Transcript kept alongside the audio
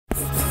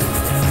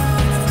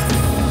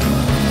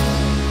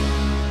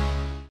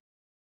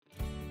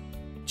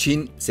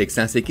Çin,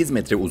 88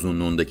 metre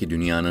uzunluğundaki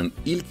dünyanın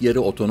ilk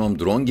yarı otonom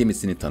drone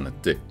gemisini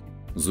tanıttı.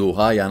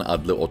 Zuhayan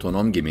adlı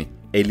otonom gemi,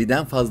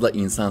 50'den fazla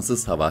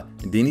insansız hava,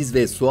 deniz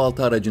ve su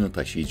altı aracını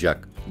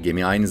taşıyacak.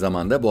 Gemi aynı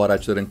zamanda bu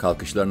araçların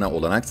kalkışlarına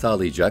olanak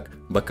sağlayacak,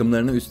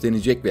 bakımlarını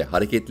üstlenecek ve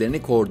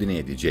hareketlerini koordine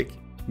edecek.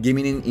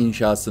 Geminin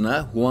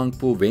inşasına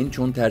Huangpu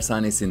Wenchun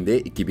tersanesinde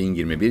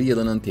 2021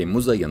 yılının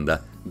Temmuz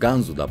ayında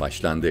Gansu'da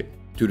başlandı.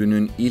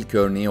 Türünün ilk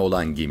örneği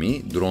olan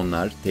gemi,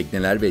 dronlar,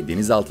 tekneler ve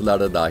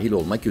denizaltılarda dahil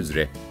olmak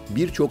üzere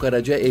birçok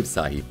araca ev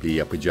sahipliği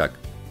yapacak.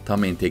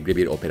 Tam entegre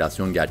bir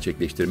operasyon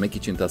gerçekleştirmek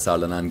için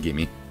tasarlanan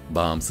gemi,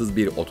 bağımsız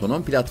bir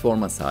otonom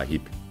platforma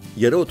sahip.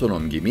 Yarı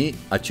otonom gemi,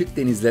 açık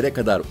denizlere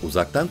kadar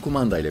uzaktan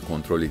kumandayla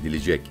kontrol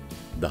edilecek.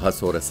 Daha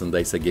sonrasında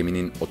ise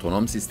geminin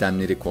otonom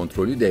sistemleri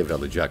kontrolü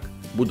devralacak.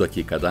 Bu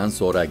dakikadan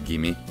sonra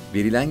gemi,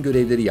 verilen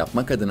görevleri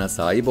yapmak adına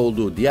sahip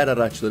olduğu diğer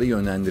araçları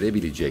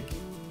yönlendirebilecek.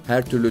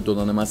 Her türlü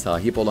donanıma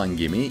sahip olan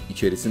gemi,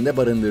 içerisinde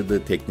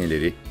barındırdığı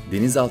tekneleri,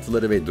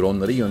 denizaltıları ve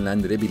dronları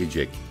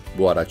yönlendirebilecek.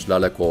 Bu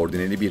araçlarla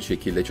koordineli bir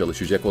şekilde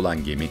çalışacak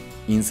olan gemi,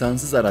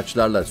 insansız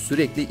araçlarla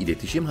sürekli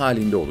iletişim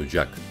halinde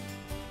olacak.